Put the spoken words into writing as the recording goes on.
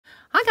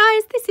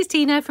Hi guys, this is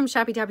Tina from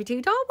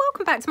Shabbydabbydoodah.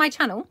 Welcome back to my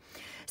channel.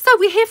 So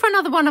we're here for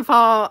another one of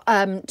our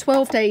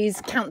 12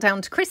 days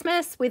countdown to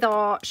Christmas with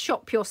our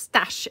Shop Your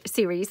Stash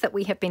series that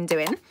we have been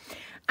doing.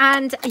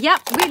 And yeah,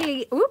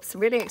 really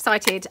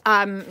excited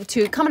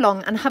to come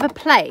along and have a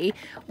play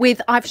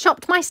with, I've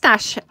shopped my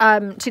stash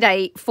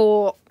today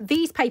for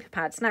these paper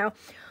pads. Now,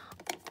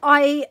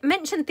 I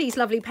mentioned these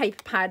lovely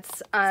paper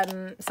pads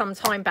some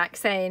time back,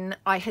 saying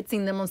I had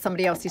seen them on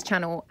somebody else's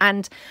channel,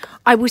 and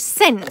I was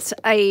sent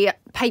a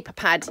paper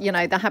pad, you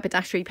know, the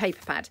haberdashery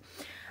paper pad.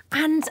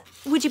 And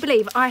would you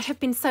believe I have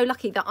been so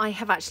lucky that I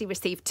have actually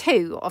received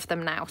 2 of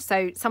them now.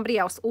 So somebody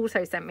else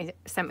also sent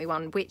me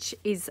one, which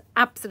is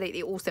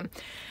absolutely awesome.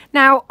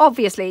 Now,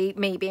 obviously,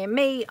 me being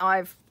me,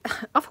 I've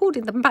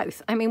hoarded them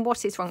both. I mean,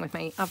 what is wrong with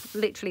me? I've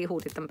literally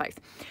hoarded them both.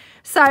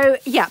 So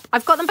yeah,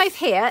 I've got them both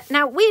here.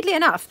 Now, weirdly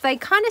enough, they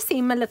kind of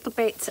seem a little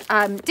bit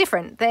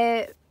different.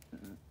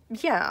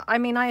 Yeah, I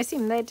mean, I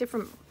assume they're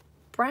different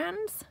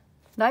brands.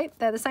 No,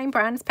 they're the same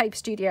brands, Paper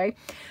Studio,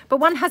 but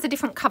one has a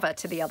different cover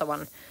to the other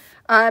one.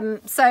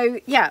 So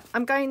yeah,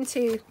 I'm going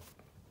to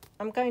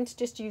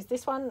just use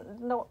this one,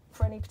 not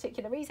for any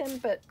particular reason,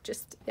 but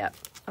just, yeah,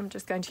 I'm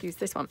just going to use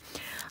this one.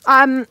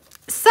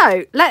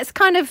 So let's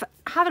kind of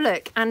have a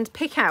look and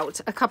pick out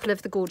a couple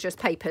of the gorgeous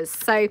papers.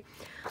 So,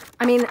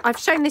 I mean, I've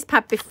shown this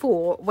pad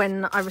before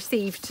when I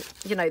received,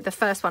 you know, the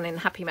first one in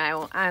Happy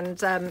Mail.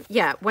 And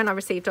yeah, when I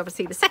received,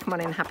 obviously, the second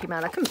one in Happy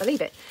Mail, I couldn't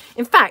believe it.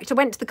 In fact, I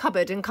went to the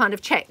cupboard and kind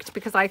of checked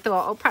because I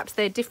thought, oh, perhaps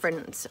they're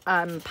different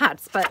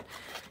pads, but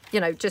you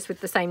know, just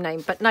with the same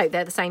name. But no,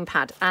 they're the same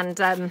pad.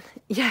 And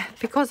yeah,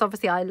 because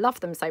obviously I love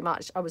them so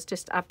much, I was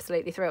just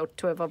absolutely thrilled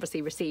to have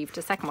obviously received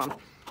a second one.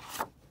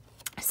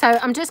 So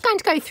I'm just going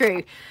to go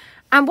through,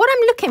 and what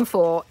I'm looking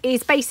for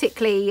is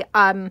basically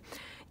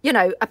you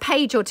know, a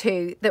page or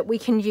two that we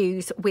can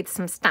use with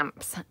some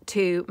stamps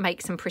to make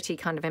some pretty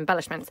kind of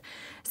embellishments.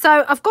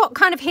 So I've got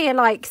kind of here,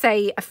 like,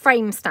 say, a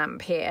frame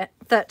stamp here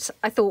that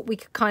I thought we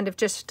could kind of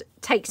just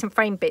take some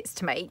frame bits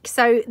to make.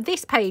 So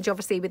this page,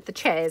 obviously, with the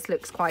chairs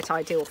looks quite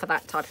ideal for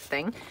that type of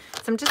thing.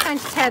 So I'm just going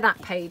to tear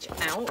that page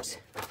out.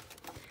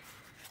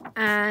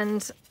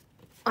 And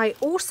I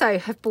also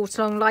have brought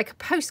along, like, a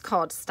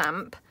postcard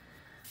stamp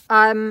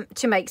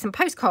to make some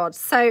postcards.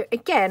 So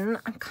again,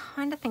 I'm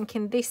kind of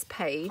thinking this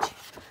page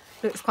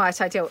looks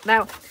quite ideal.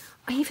 Now,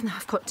 even though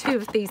I've got 2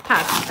 of these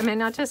pads, I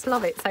mean, I just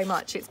love it so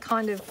much. It's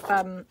kind of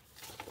hard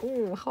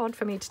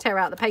for me to tear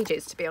out the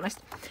pages, to be honest.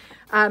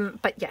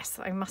 But yes,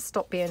 I must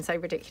stop being so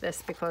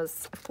ridiculous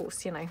because, of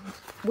course, you know,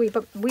 we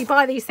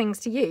buy these things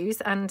to use.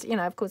 And, you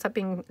know, of course, I've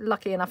been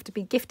lucky enough to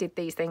be gifted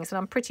these things. And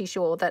I'm pretty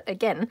sure that,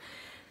 again,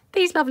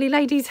 these lovely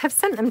ladies have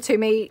sent them to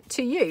me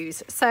to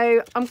use.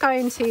 So I'm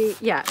going to,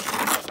 yeah,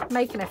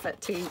 make an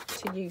effort to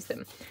use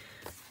them.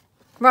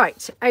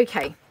 Right,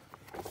 okay.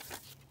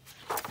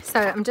 So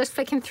I'm just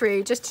flicking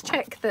through just to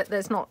check that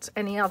there's not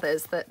any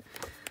others that,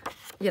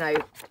 you know,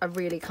 are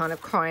really kind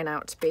of crying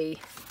out to be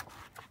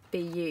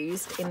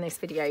used in this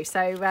video.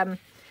 So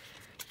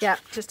yeah,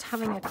 just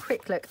having a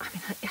quick look. I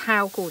mean,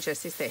 how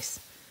gorgeous is this?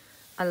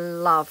 I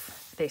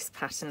love this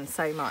pattern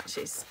so much.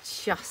 It's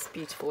just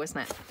beautiful, isn't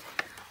it?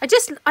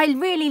 I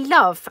really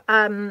love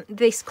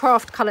this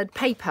craft coloured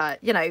paper.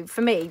 You know,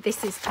 for me,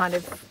 this is kind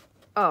of,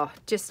 oh,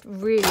 just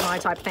really my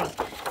type of thing.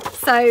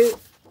 So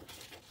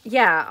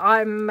yeah,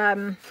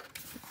 I'm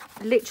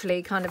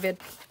literally kind of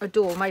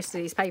adore most of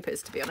these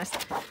papers, to be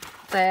honest.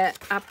 They're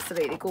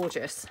absolutely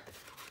gorgeous.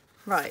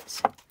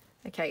 Right,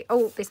 okay.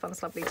 Oh, this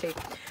one's lovely too.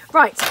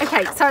 Right,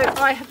 okay, so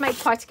I have made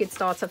quite a good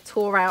start. I've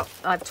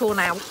torn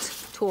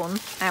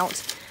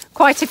out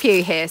quite a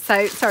few here.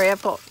 So sorry,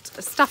 I've got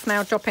stuff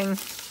now dropping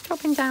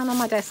down on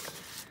my desk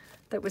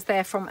that was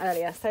there from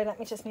earlier. So let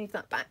me just move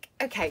that back.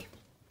 Okay,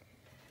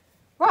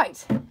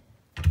 right,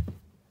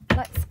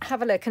 let's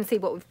have a look and see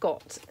what we've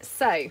got.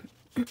 So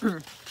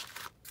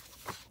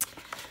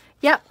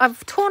yeah,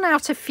 I've torn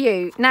out a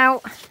few.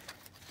 Now,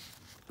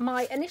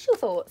 my initial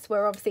thoughts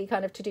were obviously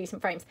kind of to do some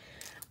frames,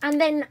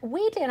 and then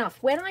weirdly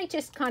enough, when I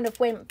just kind of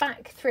went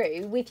back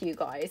through with you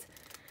guys,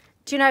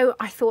 do you know,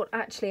 I thought,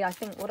 actually, I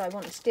think what I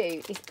want to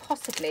do is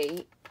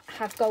possibly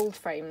have gold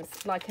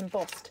frames, like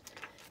embossed.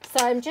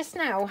 So I'm just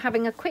now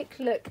having a quick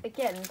look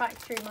again back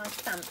through my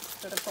stamps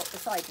that I've got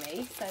beside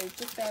me. So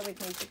just bear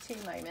with me for 2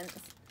 moments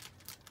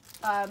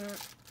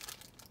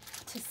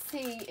to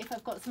see if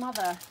I've got some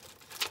other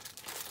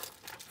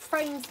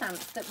frame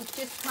stamps that would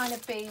just kind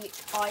of be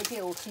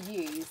ideal to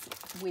use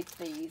with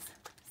these.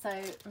 So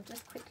I'm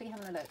just quickly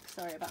having a look.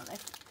 Sorry about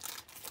this.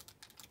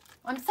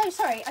 I'm so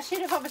sorry. I should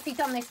have obviously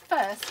done this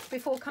first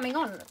before coming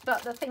on.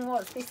 But the thing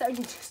was, this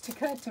only just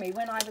occurred to me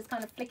when I was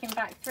kind of flicking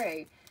back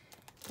through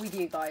with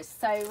you guys.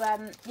 So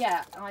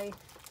yeah, I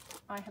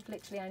have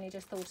literally only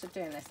just thought of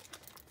doing this.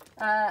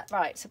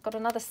 Right, so I've got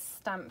another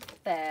stamp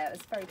there.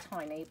 It's very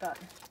tiny, but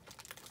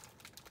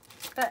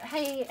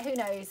hey, who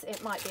knows,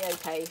 it might be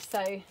okay. So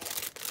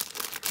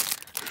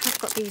I've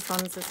got these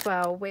ones as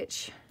well,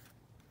 which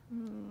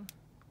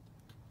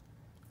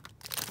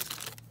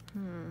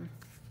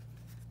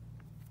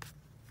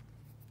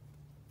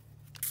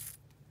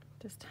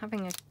just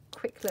having a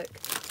quick look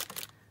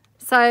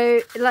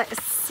So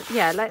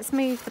let's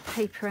move the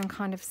paper and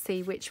kind of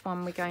see which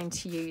one we're going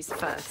to use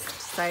first.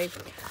 So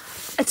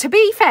to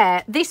be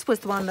fair, this was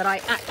the one that I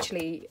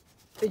actually,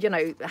 you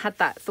know, had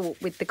that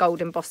thought with the gold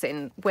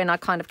embossing. When I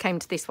kind of came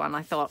to this one,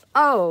 I thought,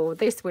 oh,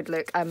 this would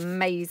look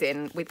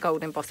amazing with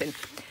gold embossing.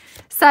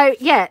 So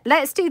yeah,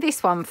 let's do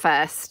this one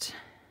first.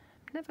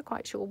 I'm never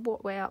quite sure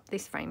what way up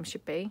this frame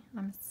should be.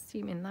 I'm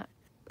assuming that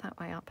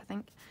way up, I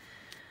think.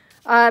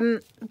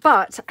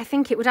 But I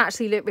think it would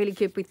actually look really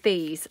good with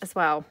these as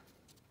well.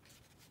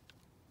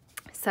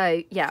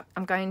 So yeah,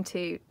 I'm going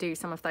to do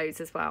some of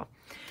those as well.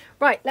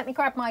 Right, let me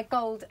grab my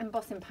gold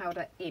embossing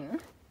powder in.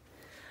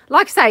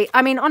 Like I say,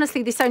 I mean,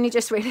 honestly, this only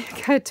just really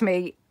occurred to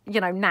me, you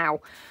know,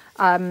 now.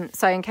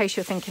 So in case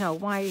you're thinking, oh,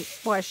 why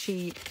is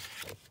she,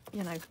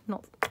 you know,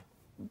 not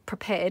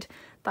prepared?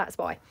 That's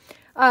why.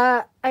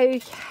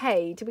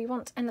 Okay, do we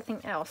want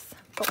anything else?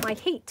 I've got my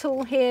heat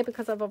tool here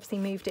because I've obviously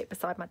moved it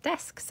beside my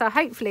desk. So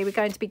hopefully we're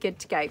going to be good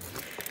to go.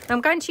 Now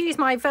I'm going to use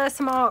my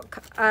Versamark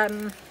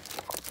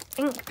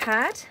ink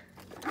pad.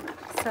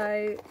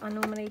 So I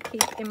normally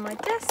keep in my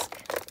desk.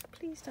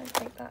 Please don't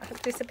think that has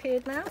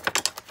disappeared now.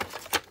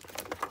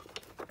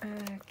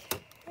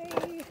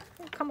 Okay,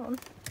 oh, come on.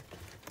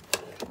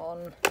 Come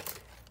on.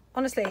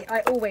 Honestly,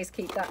 I always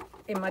keep that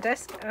in my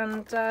desk,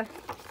 and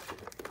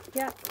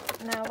yeah,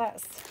 now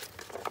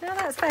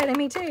that's failing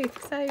me too.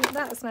 So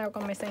that's now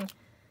gone missing.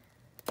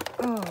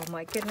 Oh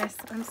my goodness,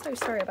 I'm so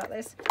sorry about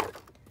this.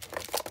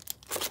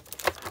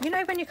 You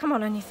know when you come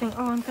on and you think,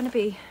 oh, I'm going to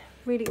be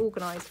really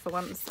organised for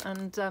once,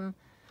 and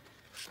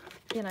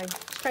you know,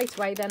 straight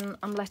away then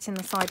I'm letting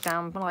the side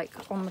down like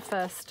on the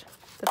first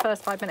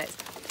 5 minutes.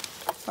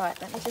 Right,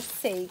 let me just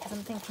see, because I'm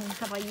thinking,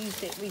 have I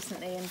used it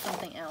recently in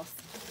something else?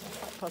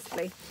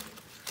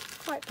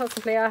 Quite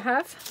possibly I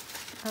have.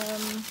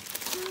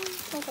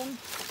 Hold on.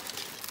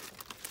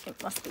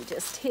 It must be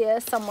just here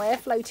somewhere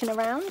floating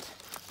around.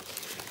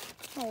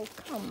 Oh,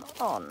 come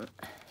on.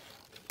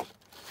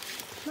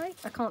 No,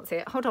 I can't see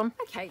it. Hold on.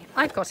 Okay,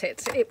 I've got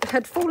it. It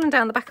had fallen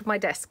down the back of my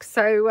desk.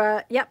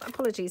 So, yep,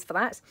 apologies for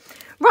that.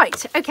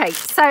 Right, okay.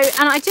 So,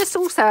 and I just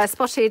also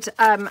spotted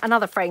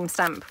another frame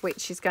stamp,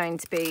 which is going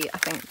to be, I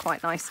think,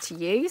 quite nice to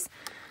use.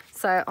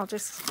 So I'll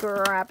just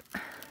grab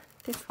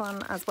this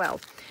one as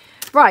well.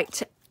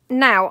 Right,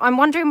 now I'm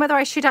wondering whether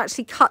I should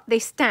actually cut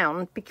this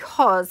down,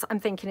 because I'm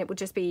thinking it would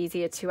just be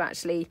easier to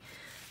actually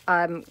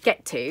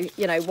get to,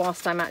 you know,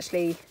 whilst I'm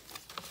actually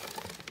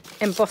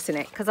embossing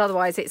it, because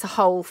otherwise it's a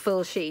whole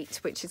full sheet,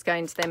 which is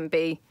going to then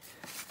be,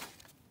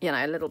 you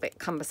know, a little bit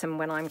cumbersome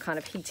when I'm kind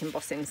of heat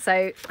embossing.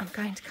 So I'm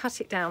going to cut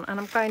it down, and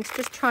I'm going to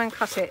just try and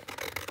cut it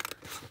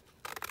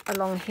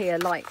along here,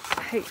 like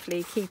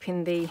hopefully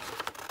keeping the,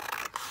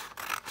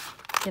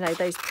 you know,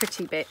 those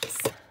pretty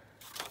bits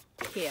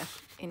here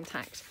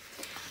intact.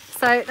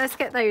 So let's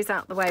get those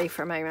out the way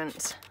for a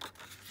moment.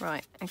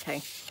 Right,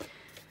 okay.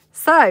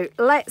 So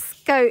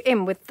let's go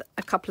in with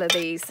a couple of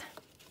these.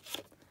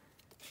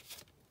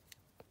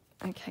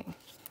 Okay.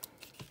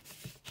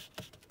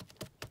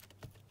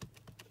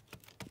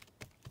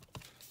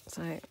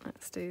 So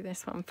let's do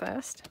this one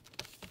first.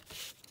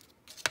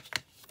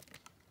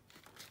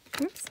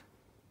 Oops.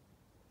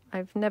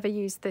 I've never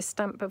used this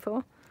stamp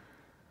before.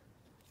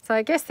 So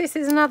I guess this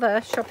is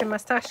another shop in my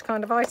stash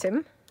kind of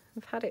item.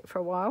 I've had it for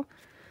a while.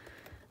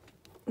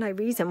 No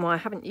reason why I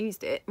haven't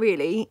used it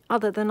really,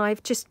 other than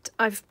I've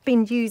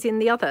been using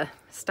the other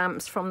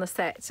stamps from the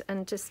set,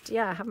 and just,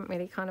 yeah, I haven't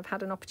really kind of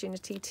had an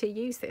opportunity to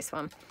use this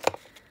one.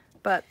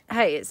 But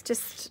hey, it's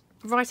just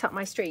right up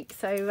my street,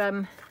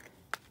 so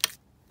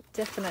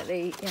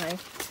definitely, you know,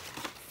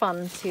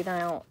 fun to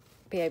now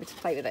be able to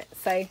play with it.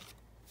 So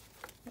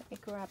let me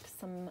grab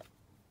some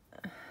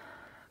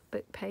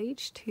book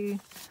page to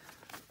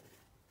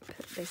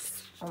put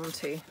this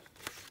onto.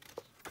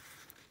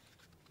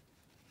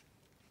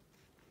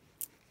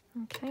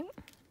 Okay.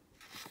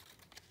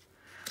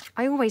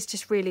 I always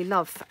just really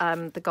love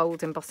the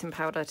gold embossing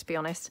powder, to be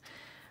honest.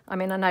 I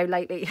mean, I know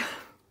lately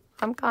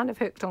I'm kind of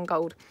hooked on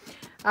gold.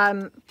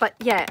 But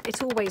yeah,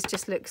 it always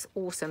just looks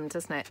awesome,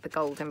 doesn't it? The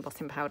gold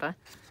embossing powder.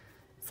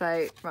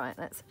 So, right,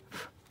 let's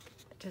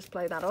just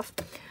blow that off.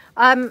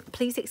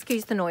 Please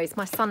excuse the noise.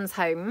 My son's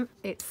home.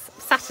 It's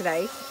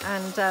Saturday,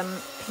 and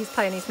he's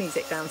playing his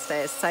music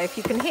downstairs. So if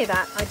you can hear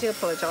that, I do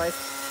apologise.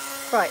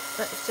 Right,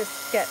 let's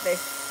just get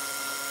this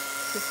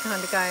just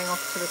kind of going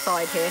off to the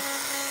side here.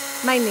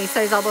 Mainly so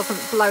I wasn't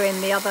blowing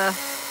the other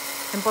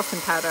embossing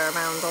powder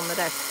around on the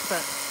desk, but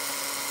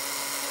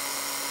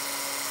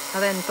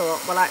I then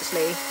thought, well,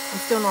 actually, I'm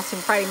still not in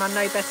frame. I'm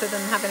no better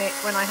than having it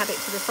when I had it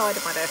to the side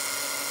of my desk.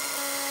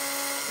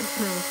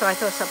 So I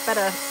thought I'd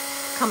better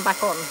come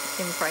back on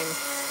in frame.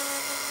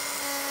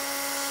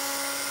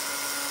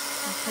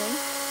 Okay.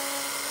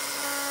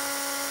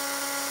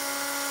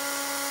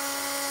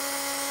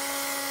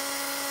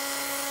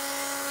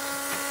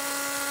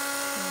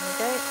 There we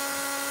go.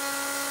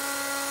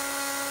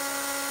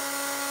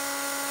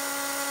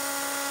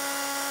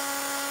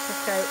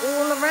 Just go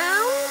all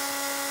around.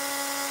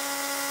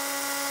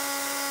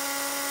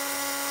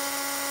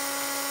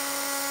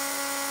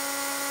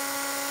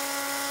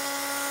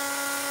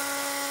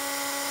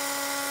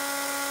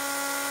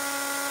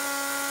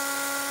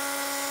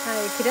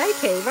 Okie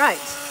dokie, right,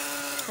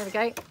 there we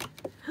go.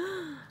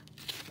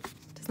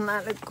 Doesn't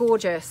that look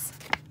gorgeous?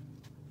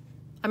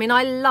 I mean,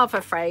 I love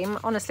a frame.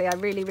 Honestly, I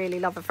really, really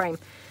love a frame.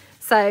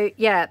 So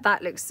yeah,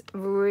 that looks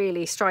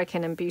really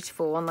striking and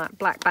beautiful on that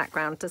black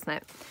background, doesn't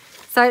it?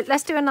 So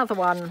let's do another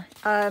one.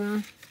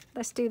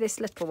 Let's do this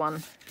little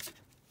one.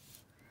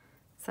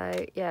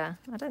 So yeah,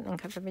 I don't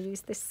think I've ever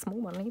used this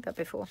small one either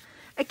before.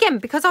 Again,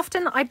 because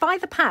often I buy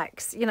the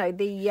packs, you know,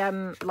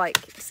 the like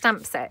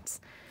stamp sets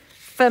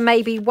for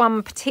maybe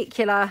one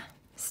particular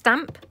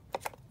stamp,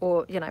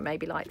 or, you know,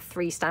 maybe like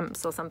 3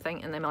 stamps or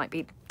something, and there might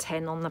be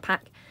 10 on the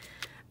pack.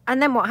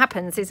 And then what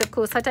happens is, of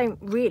course, I don't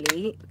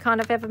really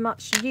kind of ever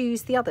much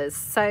use the others.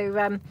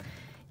 So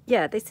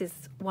yeah, this is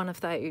one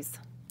of those,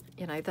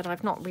 you know, that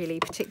I've not really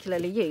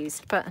particularly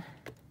used, but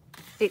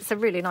it's a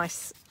really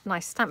nice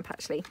stamp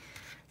actually.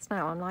 So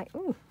now I'm like,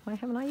 oh, why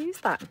haven't I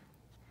used that?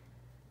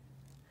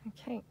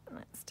 Okay,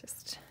 let's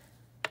just...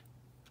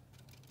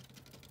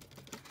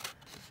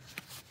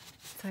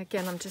 So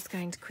again, I'm just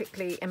going to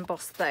quickly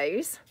emboss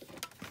those.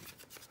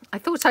 I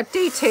thought I'd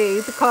do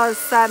 2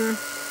 because,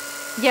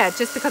 yeah,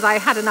 just because I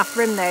had enough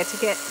room there to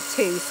get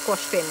 2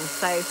 squashed in.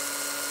 So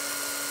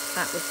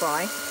that was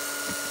why.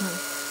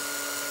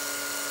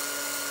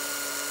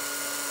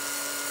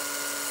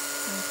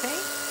 Okay.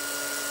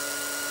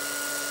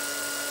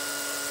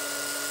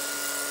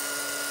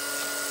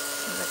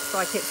 It looks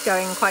like it's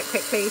going quite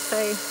quickly, so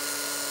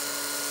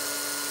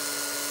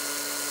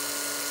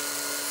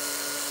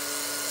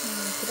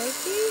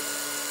okey-dokey.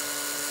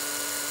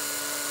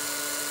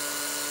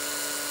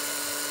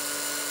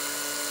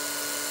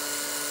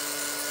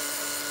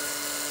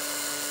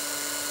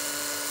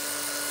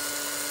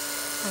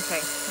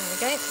 Okay, there we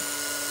go.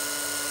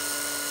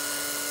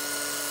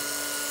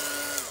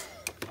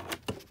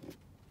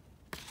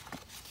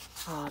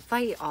 Oh,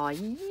 they are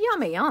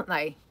yummy, aren't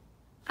they?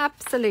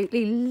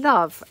 Absolutely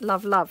love,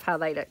 love, love how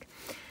they look.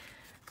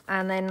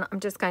 And then I'm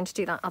just going to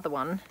do that other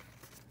one,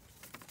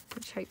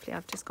 which hopefully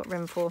I've just got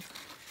room for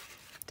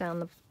down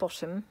the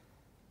bottom.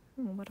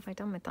 Oh, what have I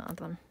done with that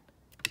other one?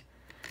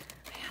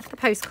 I had the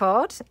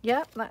postcard.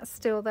 Yep, that's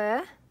still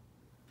there.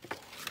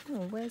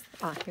 Oh, where's...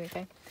 Ah, here we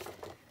go.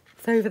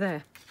 It's over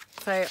there.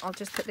 So I'll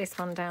just put this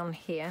one down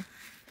here.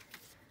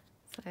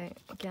 So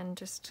again,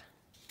 just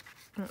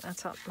ink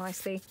that up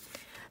nicely.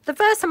 The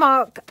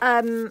Versamark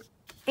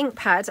ink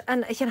pad,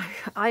 and you know,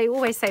 I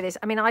always say this,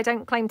 I mean, I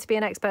don't claim to be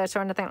an expert or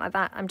anything like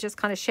that. I'm just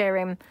kind of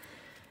sharing,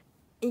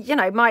 you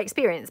know, my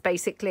experience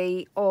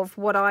basically of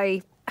what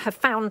I have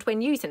found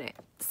when using it.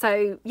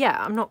 So yeah,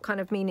 I'm not kind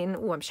of meaning,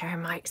 oh, I'm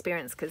sharing my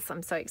experience because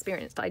I'm so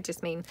experienced. I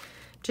just mean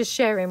just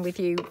sharing with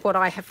you what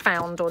I have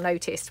found or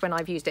noticed when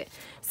I've used it.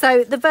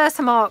 So the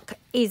Versamark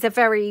is a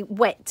very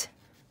wet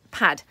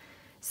pad.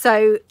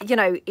 So, you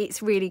know,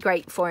 it's really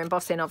great for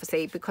embossing,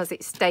 obviously, because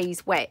it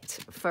stays wet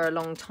for a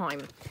long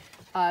time.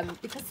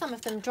 Because some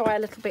of them dry a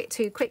little bit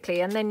too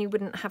quickly, and then you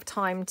wouldn't have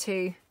time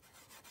to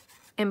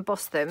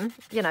emboss them,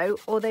 you know,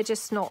 or they're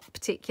just not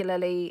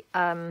particularly,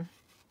 you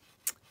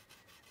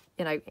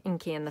know,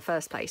 inky in the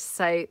first place.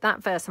 So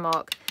that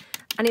Versamark,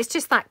 and it's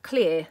just that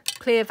clear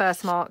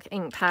Versamark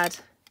ink pad,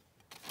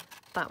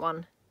 that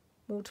one,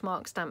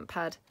 watermark stamp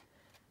pad,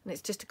 and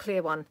it's just a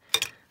clear one.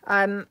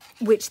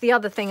 Which the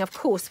other thing, of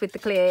course, with the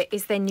clear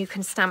is then you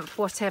can stamp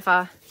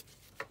whatever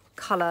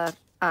colour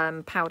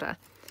powder,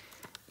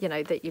 you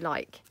know, that you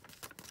like.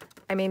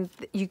 I mean,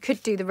 you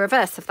could do the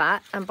reverse of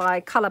that and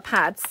buy colour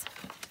pads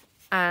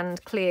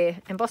and clear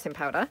embossing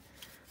powder.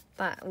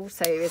 That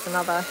also is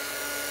another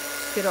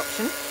good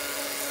option.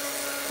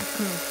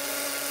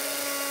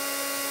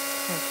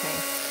 Okay.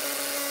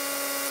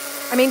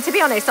 I mean, to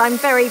be honest, I'm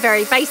very,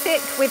 very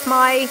basic with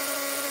my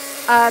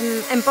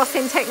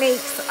embossing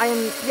techniques.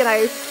 I'm, you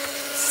know,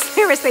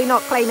 seriously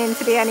not claiming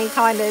to be any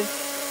kind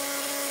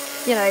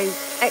of, you know,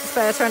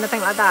 expert or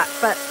anything like that,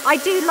 but I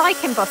do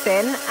like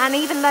embossing, and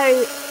even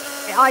though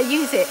I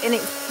use it in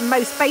its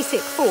most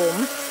basic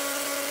form,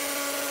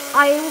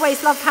 I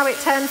always love how it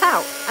turns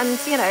out. And,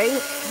 you know,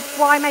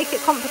 why make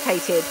it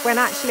complicated when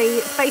actually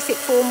its basic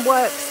form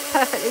works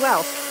perfectly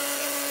well?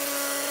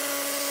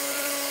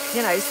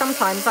 You know,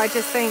 sometimes I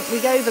just think we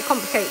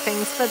overcomplicate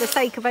things for the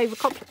sake of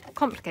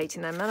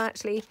overcomplicating them, and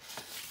actually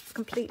it's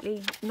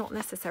completely not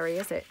necessary,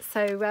 is it?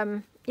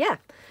 So, yeah.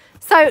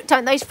 So,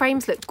 don't those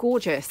frames look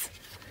gorgeous?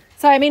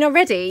 So, I mean,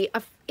 already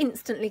I've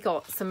instantly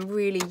got some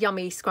really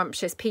yummy,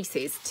 scrumptious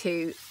pieces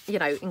to, you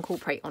know,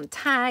 incorporate on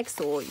tags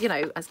or, you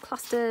know, as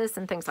clusters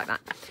and things like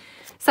that.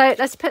 So,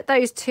 let's put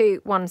those to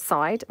one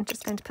side. I'm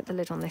just going to put the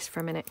lid on this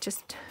for a minute,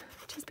 just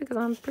because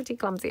I'm pretty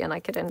clumsy and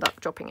I could end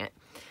up dropping it.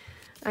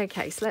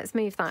 Okay, so let's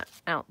move that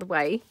out the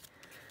way.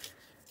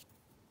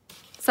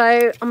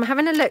 So I'm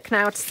having a look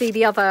now to see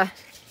the other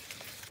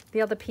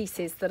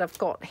pieces that I've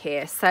got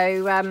here.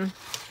 So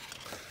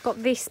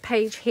got this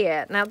page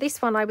here. Now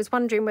this one, I was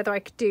wondering whether I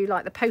could do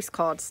like the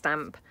postcard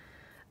stamp,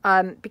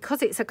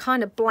 because it's a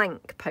kind of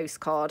blank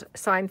postcard.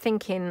 So I'm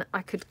thinking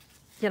I could,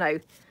 you know,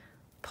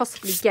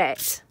 possibly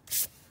get,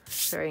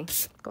 sorry,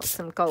 got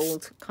some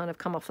gold kind of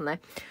come off on there,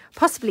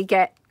 possibly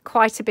get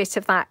quite a bit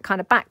of that kind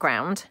of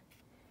background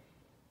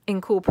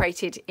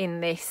incorporated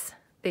in this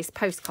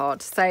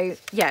postcard. So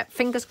yeah,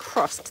 fingers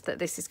crossed that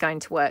this is going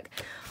to work.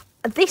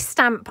 This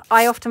stamp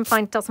I often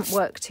find doesn't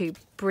work too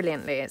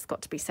brilliantly, it's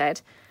got to be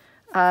said.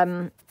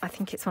 I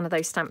think it's one of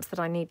those stamps that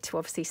I need to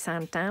obviously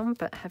sand down,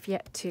 but have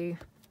yet to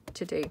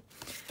do.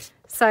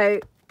 So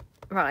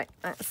right,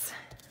 let's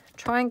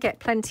try and get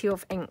plenty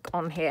of ink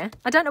on here.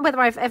 I don't know whether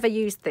I've ever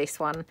used this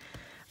one,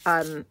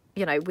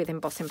 you know, with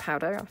embossing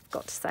powder, I've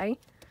got to say.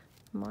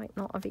 Might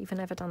not have even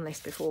ever done this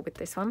before with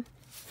this one.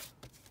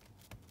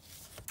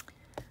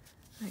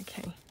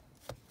 Okay.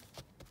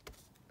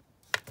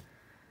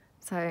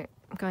 So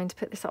I'm going to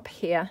put this up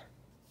here.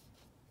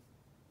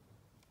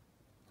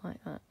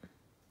 Like that.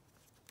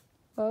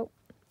 Oh,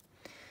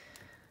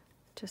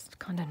 just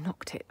kind of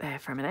knocked it there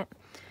for a minute.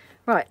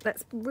 Right,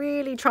 let's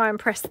really try and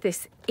press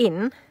this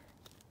in.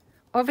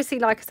 Obviously,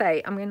 like I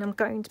say, I'm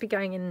going to be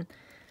going in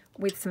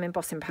with some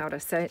embossing powder,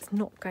 so it's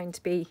not going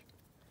to be,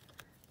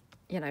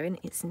 you know, in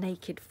its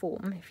naked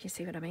form, if you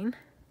see what I mean.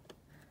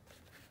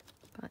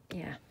 But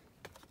yeah,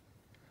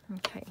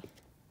 okay.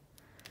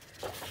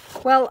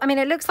 Well, I mean,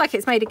 it looks like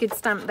it's made a good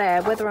stamp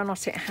there. Whether or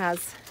not it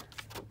has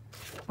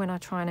when I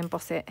try and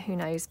emboss it, who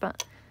knows,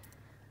 but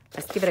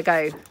let's give it a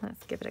go.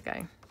 Let's give it a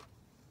go.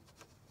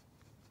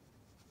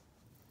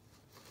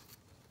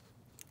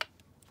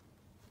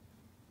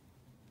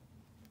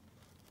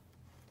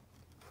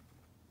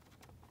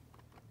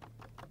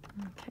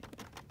 Okay.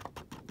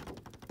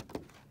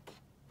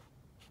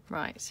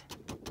 Right.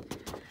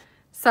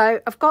 So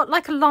I've got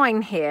like a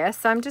line here,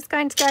 so I'm just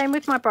going to go in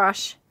with my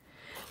brush.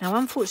 Now,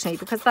 unfortunately,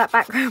 because of that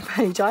background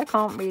page, I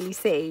can't really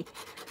see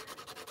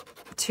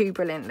too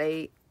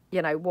brilliantly,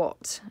 you know,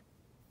 what,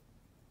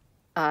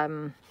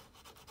 you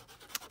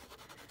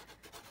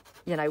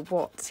know,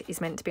 what is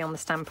meant to be on the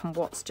stamp and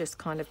what's just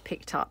kind of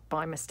picked up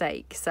by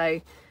mistake.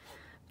 So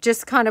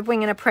just kind of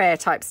winging a prayer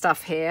type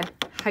stuff here,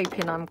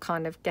 hoping I'm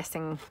kind of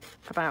guessing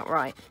about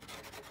right.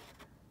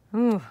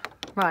 Ooh,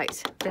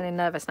 right, feeling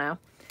nervous now.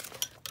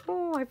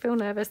 Oh, I feel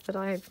nervous that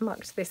I've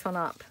mucked this one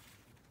up.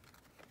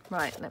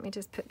 Right, let me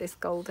just put this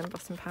gold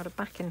embossing powder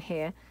back in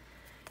here.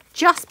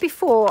 Just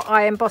before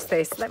I emboss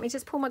this, let me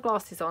just pull my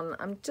glasses on.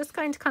 I'm just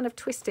going to kind of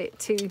twist it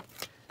to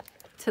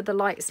the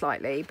light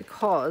slightly,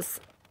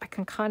 because I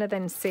can kind of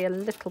then see a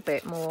little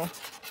bit more,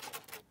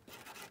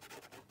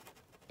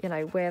 you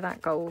know, where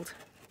that gold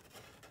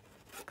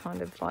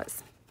kind of like,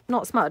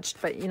 not smudged,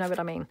 but you know what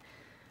I mean,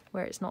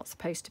 where it's not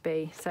supposed to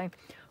be. So,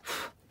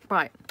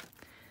 right,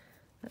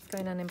 let's go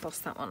in and emboss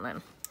that one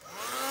then.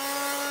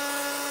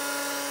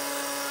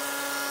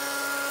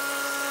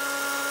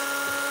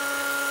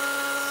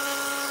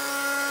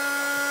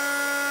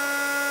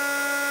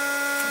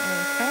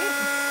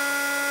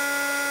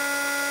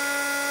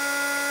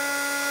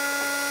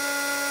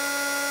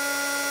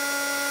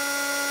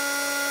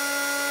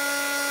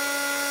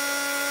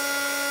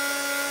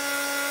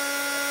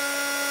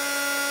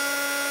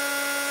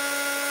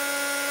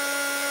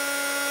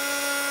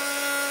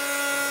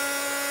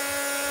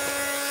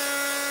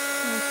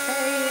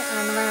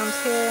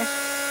 Here.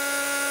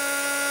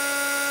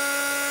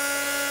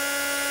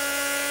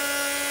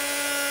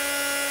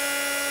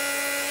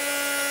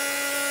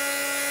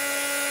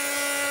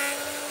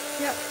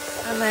 Yep,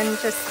 and then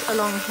just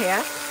along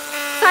here.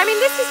 So I mean,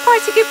 this is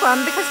quite a good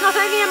one, because not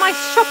only am I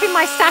shopping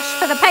my stash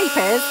for the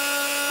papers,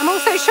 I'm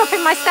also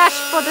shopping my stash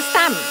for the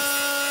stamps.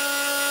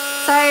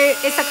 So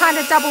it's a kind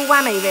of double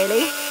whammy,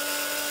 really.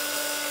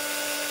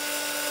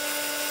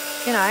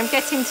 You know, I'm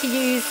getting to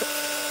use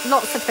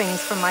lots of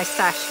things from my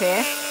stash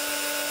here,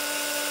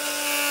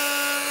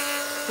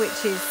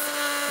 which is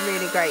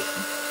really great.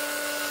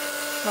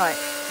 Right,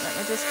 let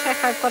me just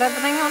check I've got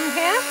everything on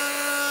here.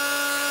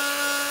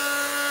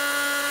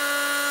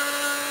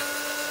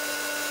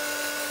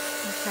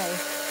 Okay.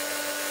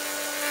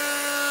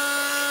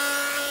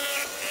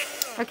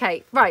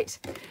 Okay, right.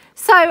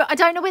 So I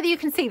don't know whether you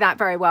can see that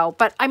very well,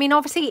 but I mean,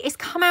 obviously it's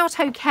come out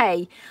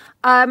okay.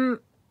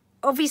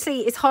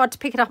 Obviously it's hard to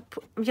pick it up,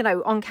 you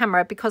know, on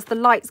camera, because the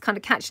light's kind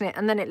of catching it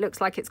and then it looks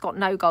like it's got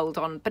no gold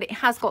on, but it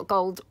has got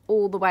gold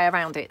all the way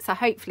around it. So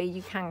hopefully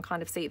you can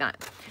kind of see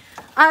that. So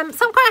I'm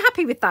quite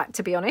happy with that,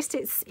 to be honest.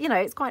 It's, you know,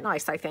 it's quite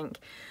nice, I think.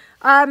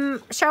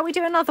 Shall we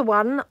do another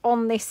one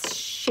on this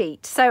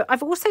sheet? So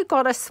I've also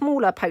got a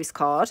smaller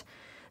postcard.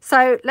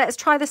 So let's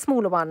try the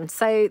smaller one.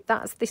 So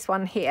that's this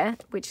one here,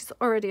 which is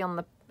already on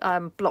the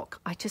block.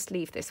 I just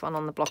leave this one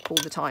on the block all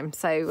the time.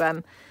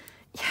 So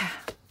yeah.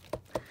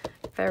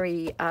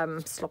 Very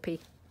sloppy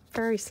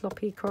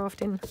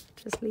crafting,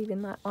 just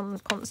leaving that on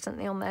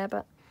constantly on there,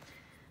 but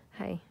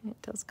hey,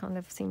 it does kind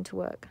of seem to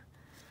work.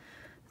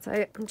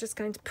 So I'm just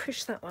going to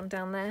push that one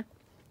down there.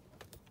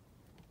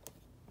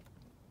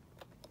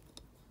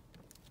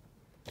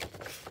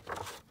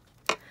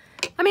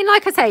 I mean,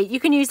 like I say,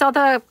 you can use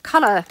other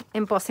colour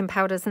embossing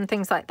powders and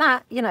things like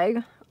that, you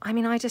know. I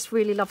mean, I just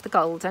really love the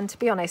gold, and to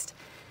be honest,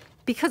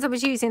 because I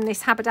was using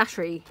this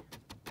haberdashery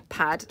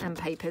pad and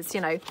papers,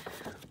 you know,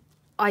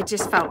 I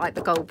just felt like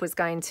the gold was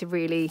going to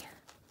really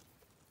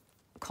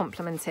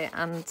complement it,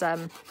 and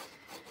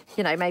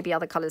you know, maybe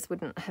other colours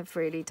wouldn't have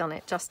really done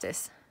it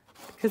justice.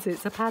 because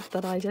it's a pad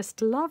that I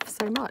just love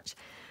so much.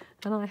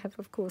 And I have,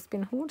 of course,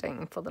 been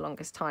hoarding for the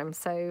longest time.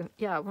 So,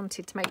 yeah, I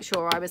wanted to make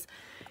sure I was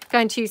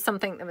going to use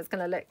something that was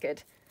going to look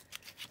good.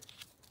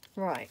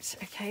 Right,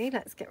 okay,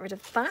 let's get rid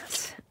of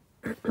that.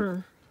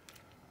 Okie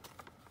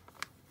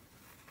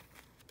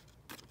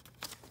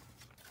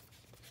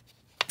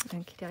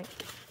doke.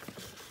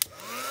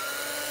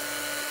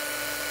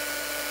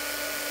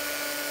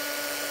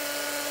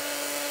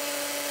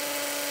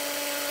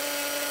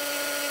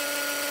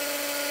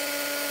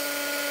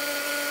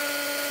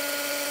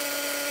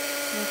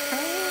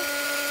 Okay.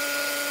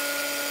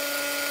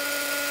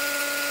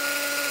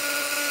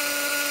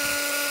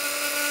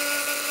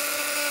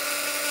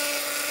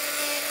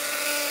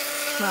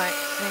 Right,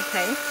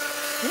 okay.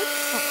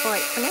 Oops, not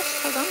quite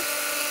finished, hold on.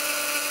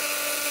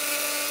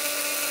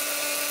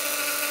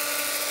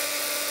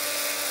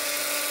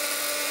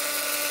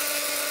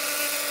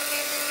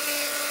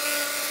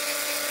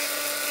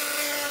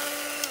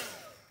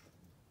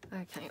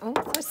 Okay, oh,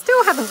 I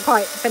still haven't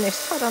quite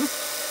finished, hold on.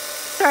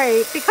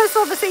 Sorry, because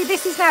obviously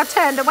this is now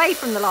turned away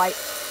from the light,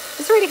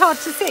 it's really hard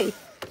to see.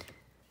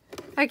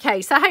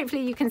 Okay, so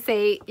hopefully you can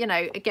see, you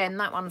know, again,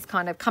 that one's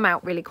kind of come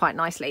out really quite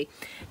nicely.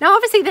 Now,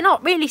 obviously, they're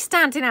not really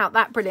standing out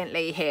that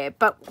brilliantly here,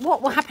 but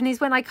what will happen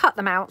is when I cut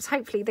them out,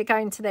 hopefully they're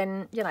going to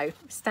then, you know,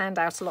 stand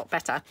out a lot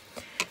better.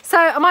 So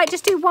I might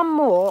just do one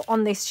more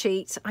on this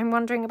sheet. I'm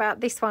wondering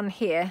about this one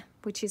here,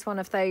 which is one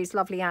of those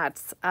lovely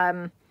ads,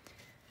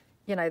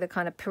 you know, the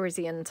kind of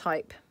Parisian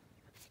type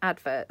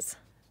adverts,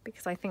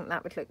 because I think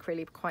that would look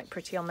really quite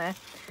pretty on there.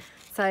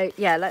 So,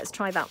 yeah, let's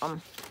try that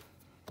one.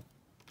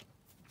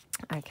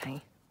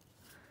 Okay,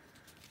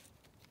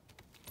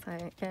 so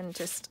again,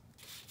 just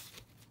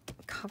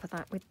cover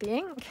that with the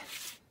ink.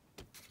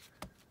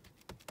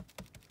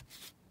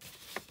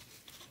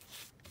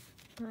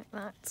 Like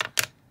that.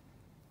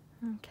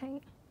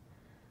 Okay.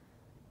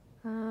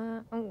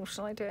 Oh,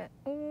 shall I do it?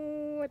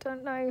 Oh, I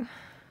don't know. I'm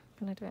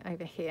going to do it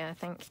over here, I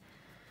think.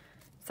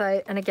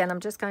 So, and again,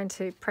 I'm just going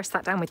to press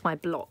that down with my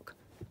block,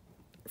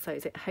 so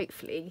that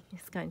hopefully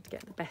it's going to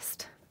get the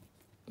best,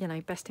 you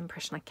know, best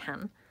impression I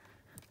can.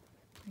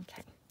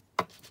 Okay,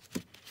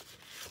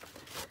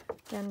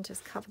 then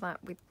just cover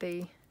that with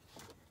the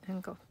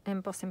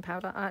embossing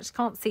powder. I actually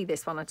can't see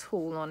this one at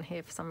all on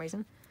here for some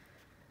reason,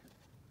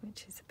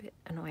 which is a bit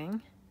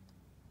annoying.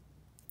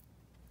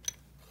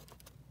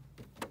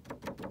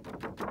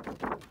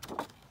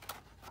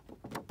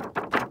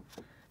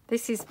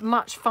 This is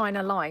much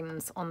finer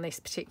lines on this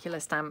particular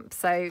stamp,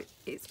 so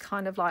it's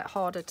kind of like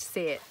harder to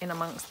see it in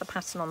amongst the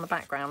pattern on the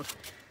background.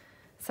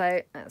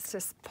 So let's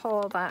just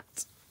pull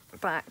that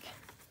back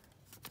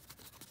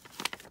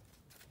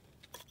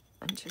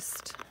and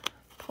just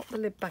pop the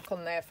lid back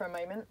on there for a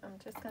moment. I'm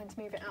just going to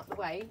move it out the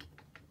way.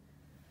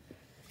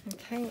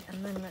 Okay,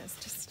 and then let's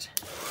just...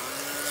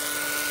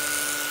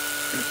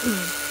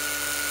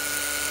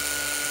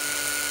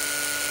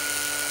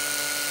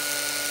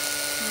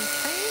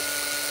 okay.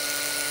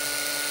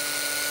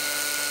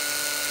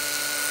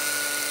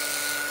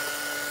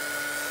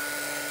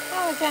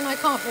 Well, again, I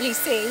can't really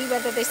see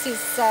whether this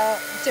is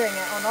doing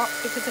it or not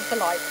because of the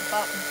light,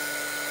 but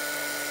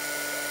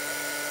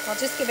I'll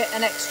just give it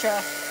an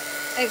extra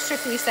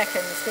few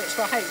seconds, which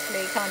will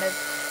hopefully kind of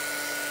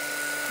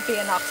be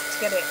enough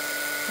to get it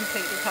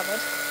completely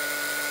covered.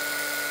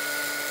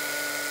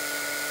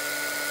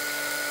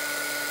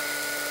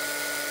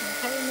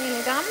 Okay,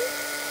 nearly done.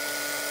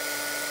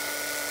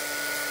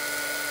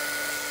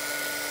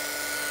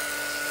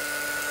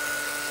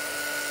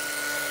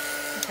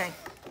 Okay.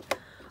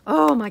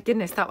 Oh my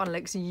goodness, that one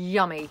looks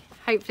yummy.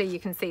 Hopefully you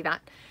can see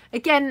that.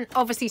 Again,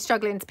 obviously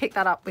struggling to pick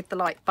that up with the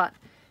light, but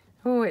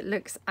oh, it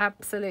looks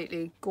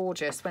absolutely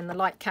gorgeous when the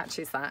light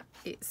catches that.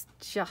 It's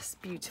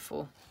just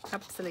beautiful,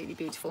 absolutely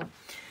beautiful.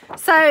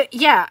 So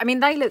yeah, I mean,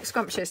 they look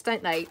scrumptious,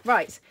 don't they?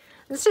 Right,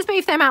 let's just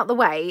move them out the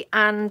way,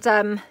 and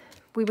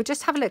we will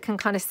just have a look and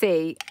kind of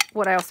see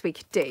what else we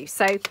could do.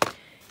 So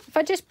if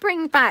I just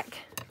bring back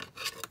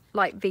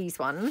like these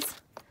ones,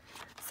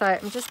 so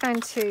I'm just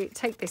going to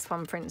take this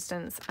one, for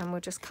instance, and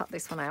we'll just cut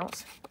this one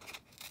out.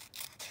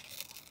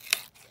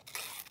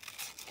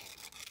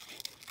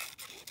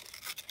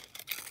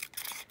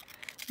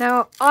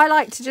 Now, I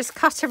like to just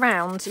cut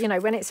around, you know,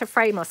 when it's a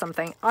frame or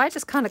something, I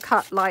just kind of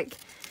cut like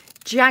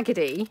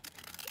jaggedy,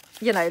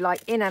 you know,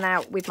 like in and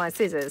out with my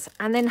scissors.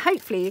 And then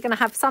hopefully you're going to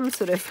have some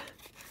sort of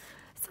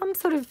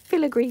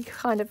filigree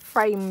kind of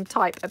frame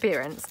type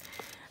appearance.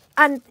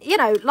 And, you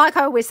know, like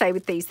I always say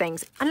with these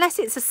things, unless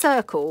it's a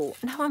circle,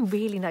 no one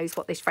really knows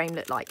what this frame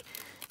looked like.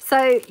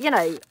 So, you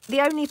know,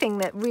 the only thing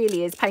that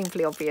really is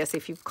painfully obvious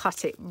if you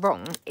cut it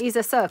wrong is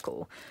a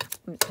circle,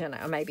 you know,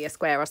 or maybe a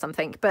square or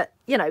something. But,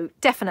 you know,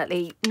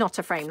 definitely not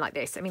a frame like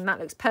this. I mean, that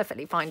looks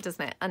perfectly fine,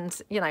 doesn't it? And,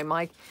 you know,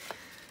 my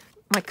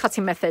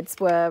cutting methods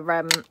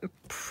were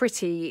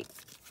pretty,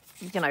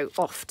 you know,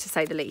 off to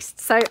say the least.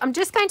 So I'm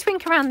just going to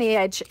ink around the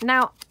edge.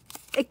 Now,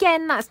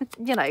 again, that's,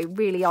 you know,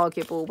 really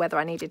arguable whether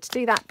I needed to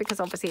do that because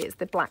obviously it's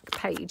the black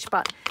page.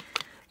 But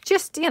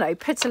just, you know,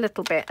 put a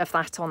little bit of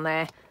that on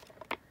there.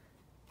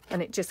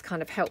 And it just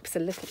kind of helps a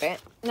little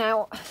bit.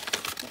 Now,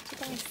 let's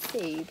I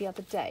see the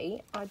other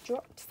day I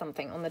dropped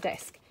something on the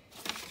desk,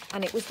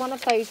 and it was one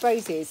of those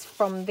roses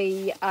from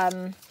the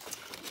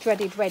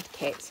Dreaded Red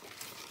kit.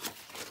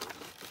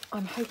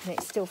 I'm hoping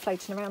it's still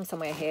floating around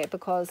somewhere here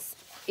because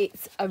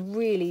it's a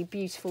really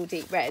beautiful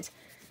deep red,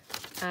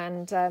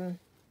 and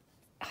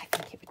I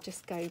think it would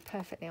just go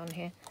perfectly on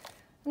here.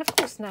 And of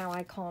course now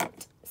I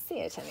can't see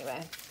it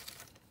anywhere.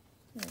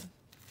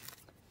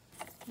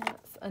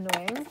 That's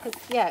annoying because,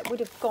 yeah, it would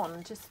have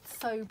gone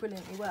just so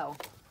brilliantly well.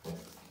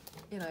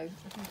 You know,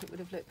 I think it would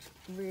have looked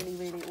really,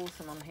 really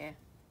awesome on here.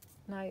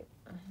 No, I'm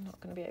not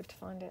going to be able to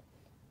find it.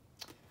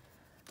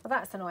 Well,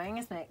 that's annoying,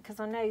 isn't it? Because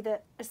I know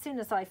that as soon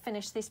as I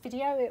finish this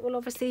video, it will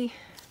obviously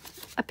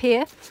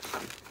appear,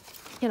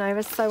 you know,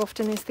 as so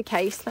often is the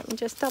case. Let me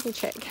just double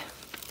check.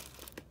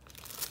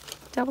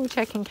 Double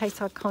check in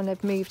case I kind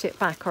of moved it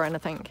back or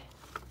anything.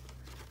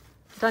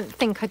 I don't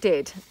think I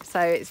did. So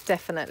it's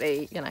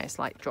definitely, you know, it's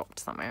like dropped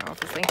somewhere,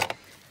 obviously.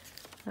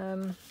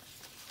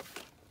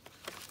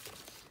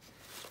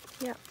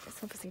 Yeah,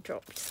 it's obviously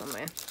dropped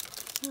somewhere.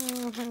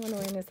 Oh, how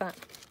annoying is that?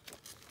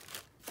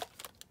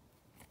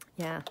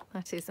 Yeah,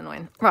 that is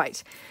annoying.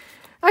 Right.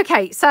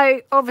 Okay,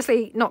 so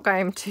obviously not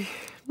going to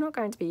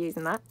be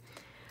using that.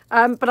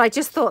 But I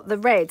just thought the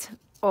red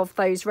of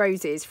those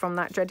roses from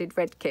that Dreaded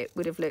Red kit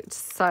would have looked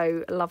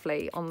so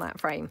lovely on that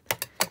frame,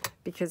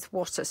 because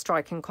what a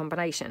striking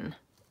combination.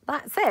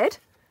 That said,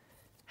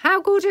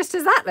 how gorgeous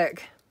does that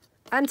look?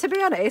 And to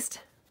be honest,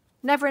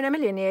 never in a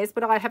million years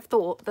would I have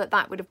thought that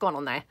that would have gone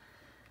on there.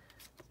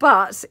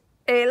 But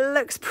it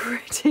looks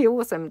pretty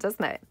awesome,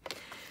 doesn't it?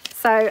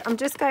 So I'm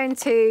just going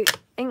to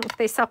ink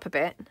this up a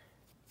bit.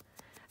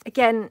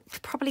 Again,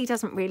 probably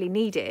doesn't really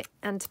need it.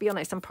 And to be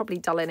honest, I'm probably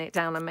dulling it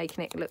down and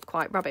making it look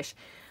quite rubbish.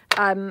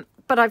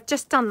 But I've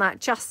just done that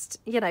just,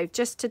 you know,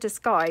 just to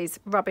disguise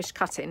rubbish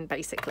cutting,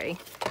 basically.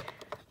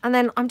 And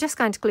then I'm just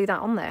going to glue that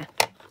on there.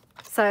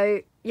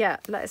 So, yeah,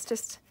 let's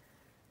just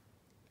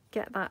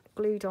get that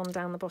glued on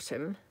down the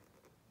bottom.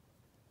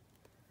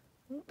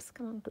 Oops,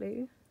 come on,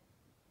 glue.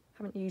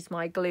 Haven't used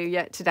my glue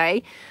yet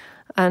today.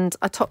 And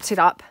I topped it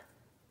up.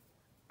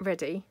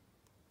 Ready,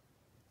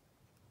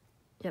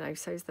 you know,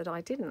 so that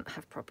I didn't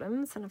have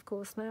problems, and of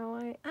course now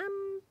I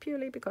am,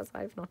 purely because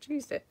I've not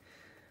used it.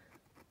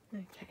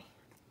 Okay,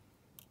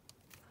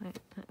 right,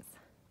 that's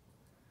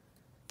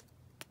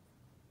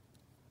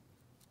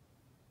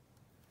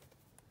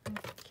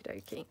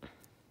okie dokie,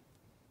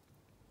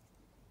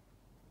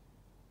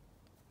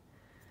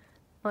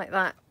 like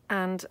that.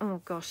 And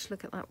oh gosh,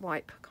 look at that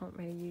wipe. I can't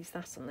really use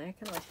that on there,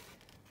 can I?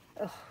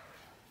 Oh,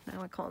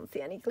 now I can't see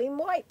any clean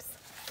wipes.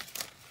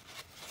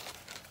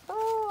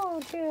 Oh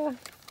dear,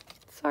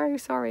 so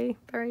sorry,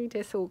 very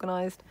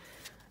disorganised.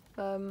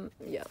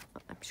 Yeah,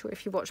 I'm sure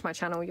if you watch my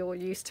channel, you're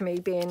used to me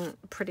being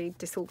pretty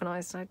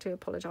disorganised. I do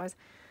apologise.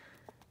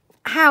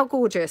 How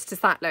gorgeous does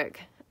that look?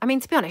 I mean,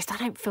 to be honest, I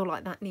don't feel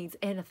like that needs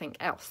anything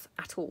else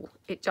at all.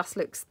 It just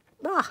looks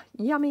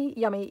yummy,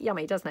 yummy,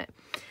 yummy, doesn't it?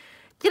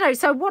 You know,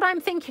 so what I'm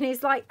thinking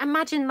is, like,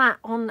 imagine that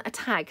on a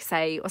tag,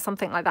 say, or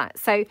something like that.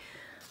 So,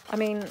 I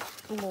mean,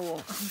 oh,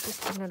 I'm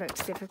just having a look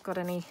to see if I've got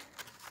any.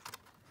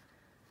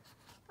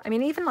 I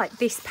mean, even like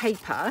this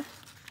paper,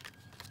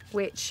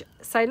 which,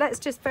 so let's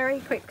just very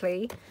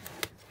quickly,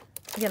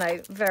 you know,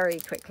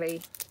 very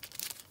quickly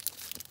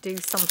do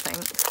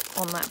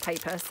something on that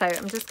paper. So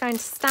I'm just going to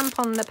stamp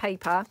on the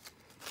paper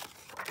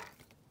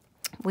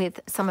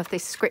with some of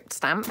this script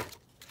stamp.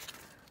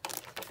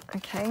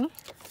 Okay.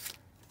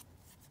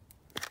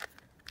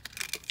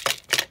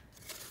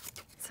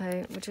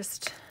 So we're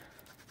just,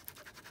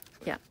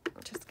 yeah,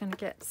 I'm just going to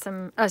get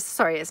some, oh,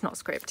 sorry, it's not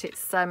script,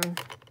 it's,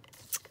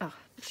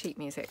 sheet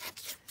music.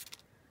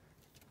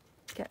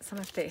 Get some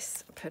of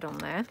this put on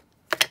there.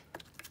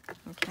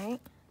 Okay.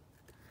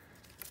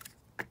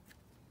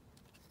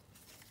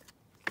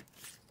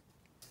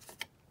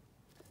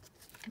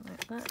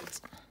 Like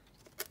that.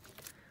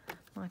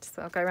 Might as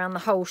well go around the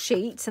whole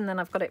sheet, and then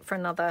I've got it for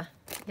another,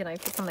 you know,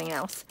 for something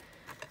else.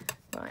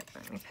 Right,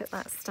 let me put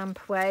that stamp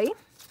away.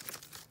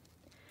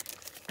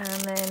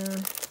 And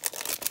then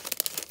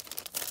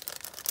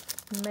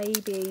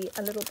maybe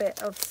a little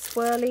bit of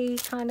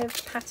swirly kind of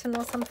pattern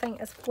or something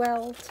as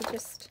well to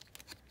just,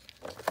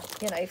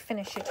 you know,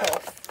 finish it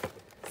off.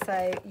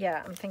 So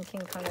yeah, I'm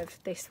thinking kind of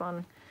this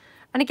one.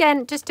 And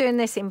again, just doing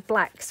this in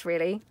blacks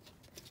really.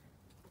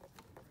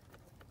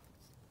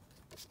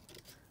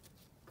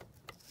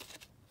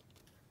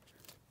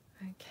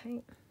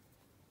 Okay.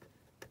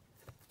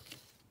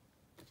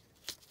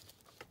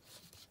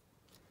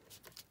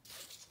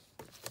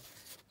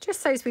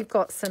 Just so as we've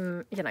got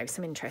some, you know,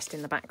 some interest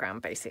in the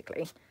background,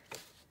 basically.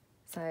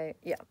 So,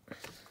 yeah.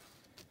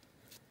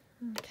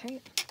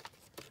 Okay.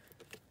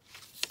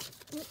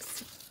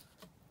 Oops.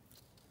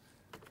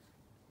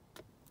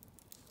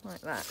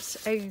 Like that.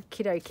 Okie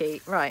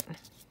dokie. Right.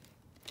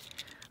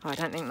 Oh, I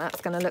don't think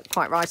that's going to look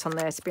quite right on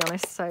there, to be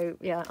honest. So,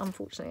 yeah,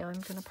 unfortunately, I'm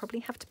going to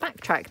probably have to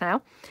backtrack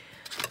now.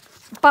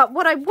 But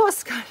what I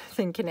was kind of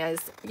thinking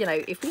is, you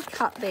know, if we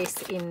cut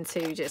this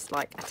into just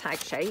like a tag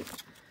shape.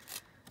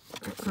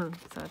 So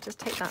I'll just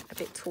take that a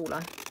bit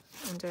taller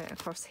and do it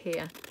across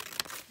here.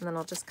 And then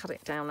I'll just cut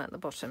it down at the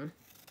bottom.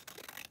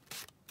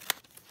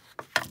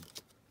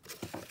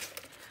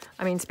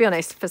 I mean, to be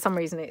honest, for some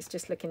reason it's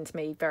just looking to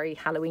me very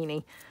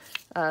Halloween-y,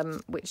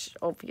 which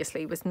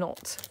obviously was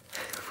not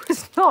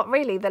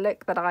really the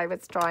look that I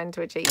was trying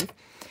to achieve.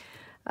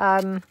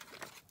 Yeah,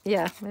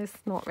 it's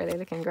not really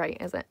looking great,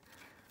 is it?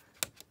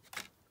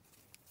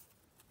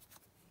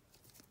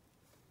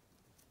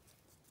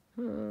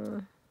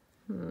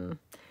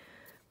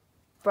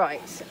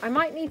 Right, I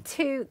might need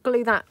to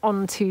glue that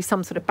onto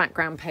some sort of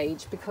background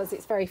page because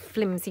it's very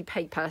flimsy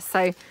paper. So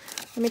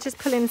let me just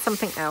pull in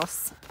something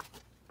else.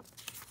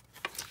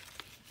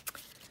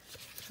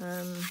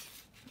 And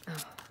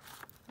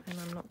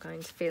I'm not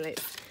going to feel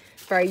it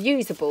very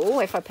usable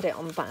if I put it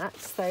on that.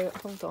 So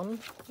hold on.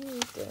 Oh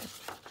dear.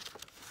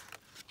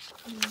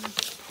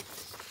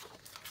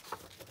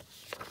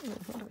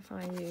 What if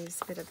I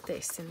use a bit of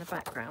this in the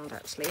background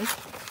actually?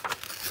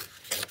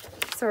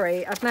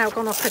 Sorry, I've now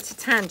gone off at a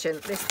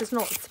tangent. This was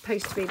not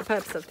supposed to be the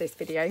purpose of this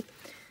video.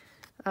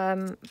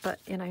 But,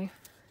 you know,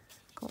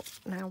 got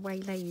now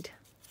waylaid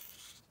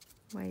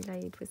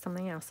with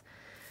something else.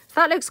 So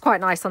that looks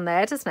quite nice on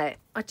there, doesn't it?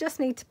 I just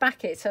need to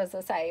back it, as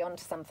I say,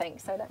 onto something.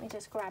 So let me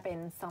just grab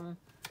in some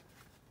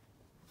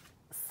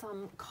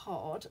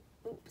card.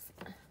 Oops.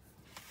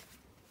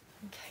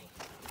 Okay.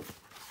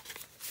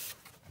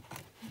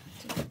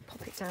 Just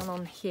pop it down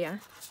on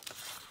here.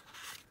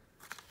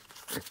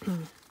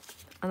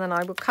 And then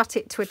I will cut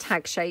it to a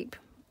tag shape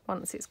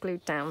once it's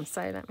glued down.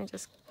 So let me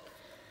just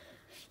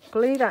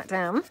glue that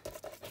down.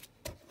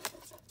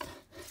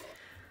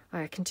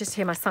 I can just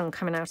hear my son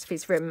coming out of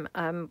his room.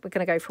 We're going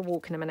to go for a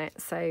walk in a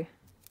minute. So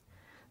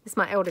this is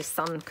my eldest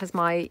son because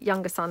my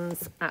younger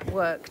son's at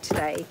work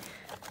today.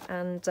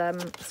 And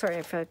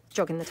sorry for